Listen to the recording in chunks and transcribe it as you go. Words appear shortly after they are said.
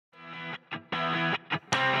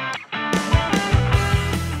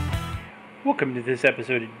Welcome to this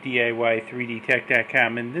episode of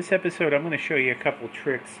DIY3DTech.com. In this episode, I'm going to show you a couple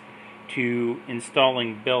tricks to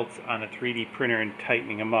installing belts on a 3D printer and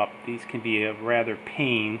tightening them up. These can be a rather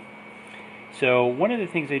pain. So one of the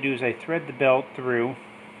things I do is I thread the belt through,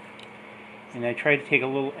 and I try to take a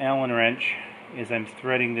little Allen wrench as I'm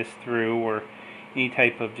threading this through, or any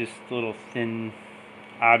type of just little thin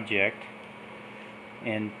object,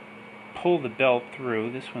 and pull the belt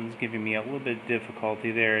through. This one's giving me a little bit of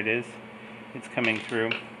difficulty. There it is. It's coming through.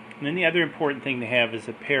 And then the other important thing to have is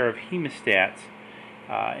a pair of hemostats.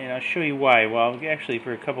 And I'll show you why. Well, actually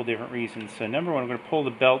for a couple different reasons. So number one, we're going to pull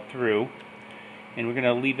the belt through, and we're going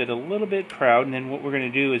to leave it a little bit proud, and then what we're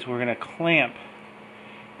going to do is we're going to clamp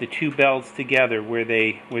the two belts together where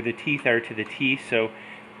the teeth are to the teeth, so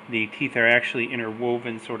the teeth are actually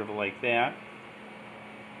interwoven sort of like that.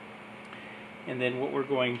 And then what we're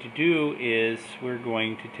going to do is we're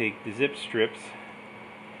going to take the zip strips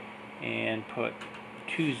and put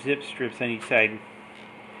two zip strips on each side.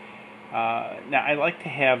 Now I like to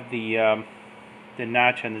have the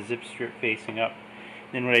notch on the zip strip facing up.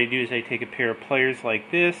 Then what I do is I take a pair of pliers like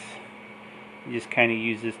this and just kind of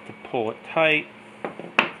use this to pull it tight,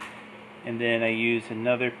 and then I use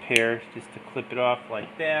another pair just to clip it off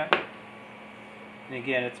like that. And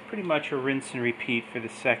again, it's pretty much a rinse and repeat for the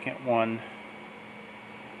second one.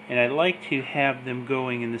 And I like to have them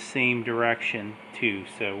going in the same direction too.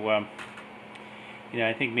 So,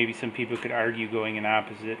 I think maybe some people could argue going in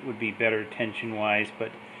opposite would be better tension-wise,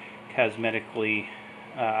 but cosmetically,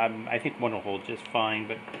 I think one will hold just fine.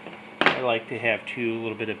 But I like to have two, a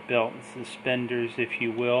little bit of belt and suspenders, if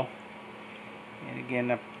you will. And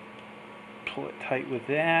again, I pull it tight with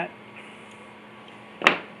that.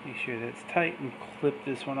 Make sure that's tight and clip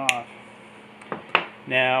this one off.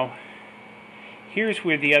 Now, here's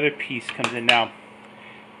where the other piece comes in. Now,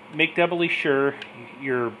 make doubly sure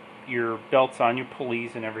your belt's on your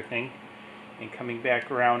pulleys and everything, and coming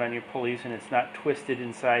back around on your pulleys, and it's not twisted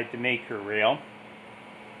inside the maker rail.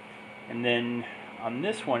 And then on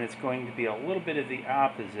this one, it's going to be a little bit of the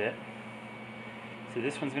opposite. So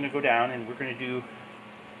this one's going to go down, and we're going to do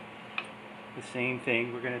the same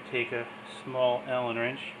thing. We're going to take a small Allen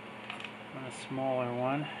wrench on a smaller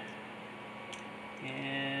one,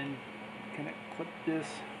 and kind of clip this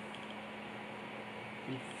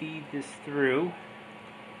and feed this through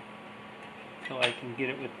until I can get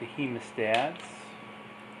it with the hemostats.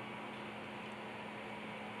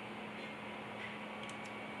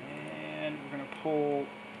 And we're going to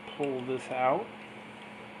pull this out.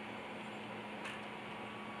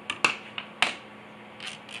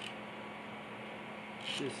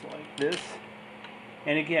 Just like this.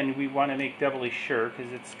 And again, we want to make doubly sure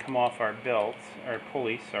because it's come off our belts, our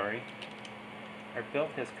pulley, sorry. Our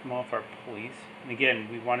belt has come off our pulleys. And again,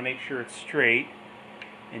 we want to make sure it's straight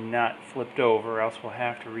and not flipped over, or else we'll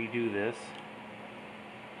have to redo this.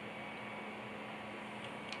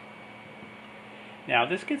 Now,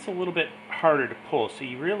 this gets a little bit harder to pull, so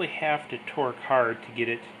you really have to torque hard to get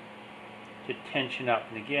it to tension up.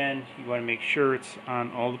 And again, you want to make sure it's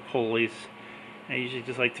on all the pulleys. I usually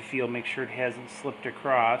just like to make sure it hasn't slipped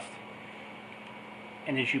across.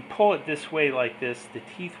 And as you pull it this way like this, the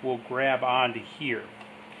teeth will grab onto here.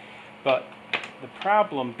 But the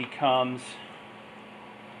problem becomes,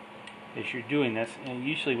 as you're doing this, and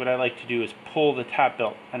usually what I like to do is pull the top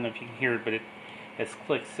belt. I don't know if you can hear it, but it has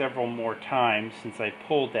clicked several more times since I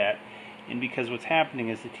pulled that. And because what's happening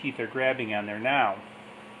is the teeth are grabbing on there now.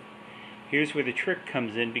 Here's where the trick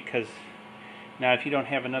comes in, because now if you don't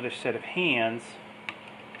have another set of hands to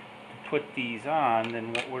put these on,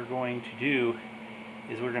 then what we're going to do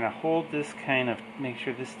is we're going to hold this kind of, make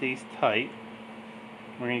sure this stays tight.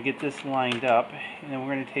 We're going to get this lined up, and then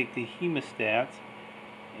we're going to take the hemostats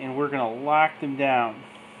and we're going to lock them down.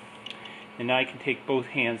 And now I can take both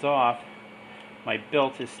hands off. My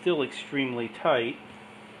belt is still extremely tight,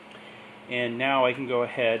 and now I can go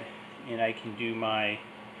ahead and I can do my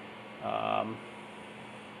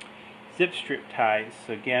zip strip ties.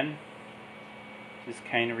 So again, just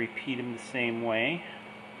kind of repeat them the same way.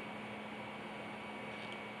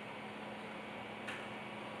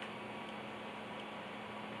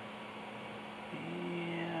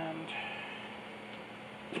 And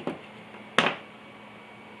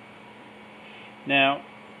now,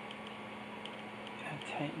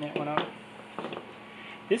 I'll tighten that one up.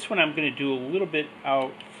 This one I'm going to do a little bit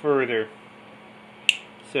out further.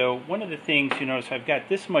 So one of the things you notice, I've got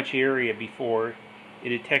this much area before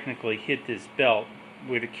it had technically hit this belt,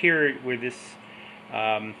 where this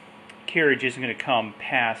carriage isn't going to come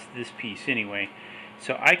past this piece anyway.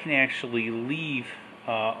 So I can actually leave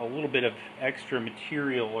a little bit of extra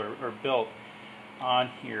material or belt on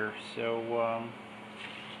here. So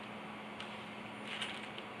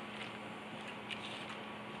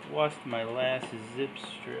lost my last zip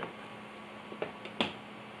strip.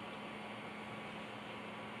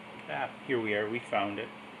 Here we are, we found it.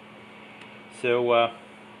 So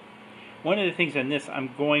one of the things on this,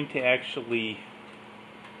 I'm going to actually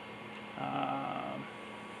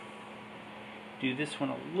do this one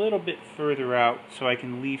a little bit further out so I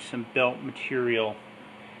can leave some belt material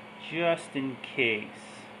just in case.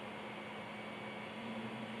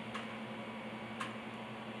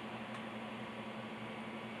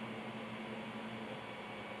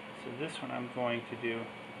 So this one I'm going to do,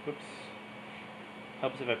 whoops,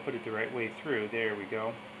 helps if I put it the right way through. There we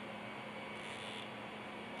go.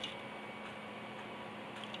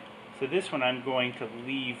 So this one I'm going to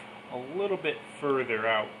leave a little bit further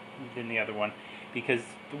out than the other one, because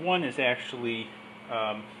the one is actually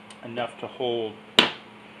enough to hold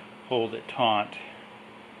it taut.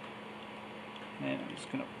 And I'm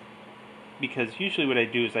just going to, because usually what I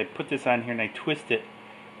do is I put this on here and I twist it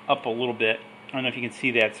up a little bit. I don't know if you can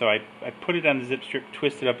see that. So I put it on the zip strip,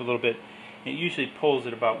 twist it up a little bit. It usually pulls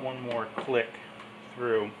it about one more click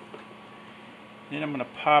through. Then I'm going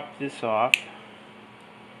to pop this off.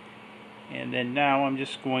 And then now I'm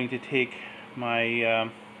just going to take my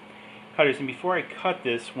cutters. And before I cut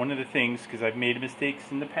this, one of the things, because I've made mistakes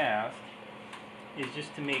in the past, is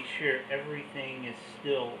just to make sure everything is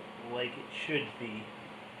still like it should be.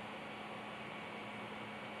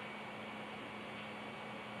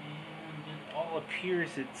 And it all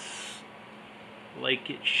appears it's like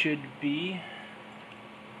it should be.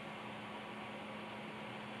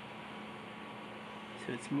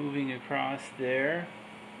 So it's moving across there.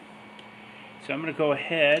 So I'm going to go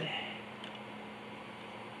ahead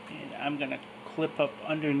and I'm going to clip up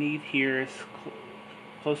underneath here as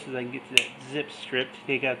close as I can get to that zip strip to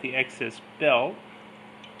take out the excess belt.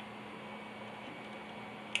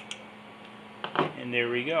 And there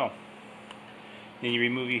we go. Then you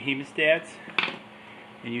remove your hemostats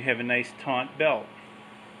and you have a nice taut belt.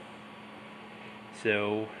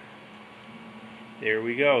 So there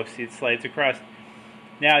we go. See, it slides across.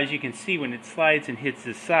 Now, as you can see, when it slides and hits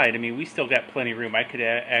this side, I mean, we still got plenty of room. I could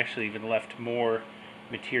actually even left more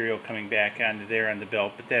material coming back onto there on the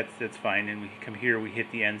belt, but that's fine. And we can come here, we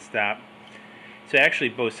hit the end stop. So actually,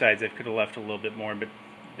 both sides I could have left a little bit more, but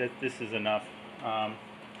this is enough. And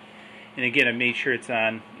again, I made sure it's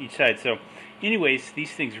on each side. So anyways,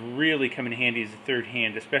 these things really come in handy as a third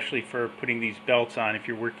hand, especially for putting these belts on if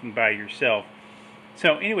you're working by yourself.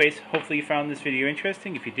 So anyways, hopefully you found this video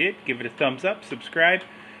interesting. If you did, give it a thumbs up, subscribe.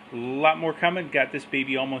 A lot more coming. Got this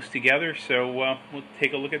baby almost together, so we'll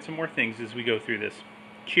take a look at some more things as we go through this.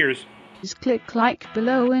 Cheers. Please click like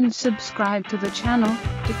below and subscribe to the channel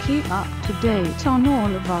to keep up to date on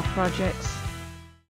all of our projects.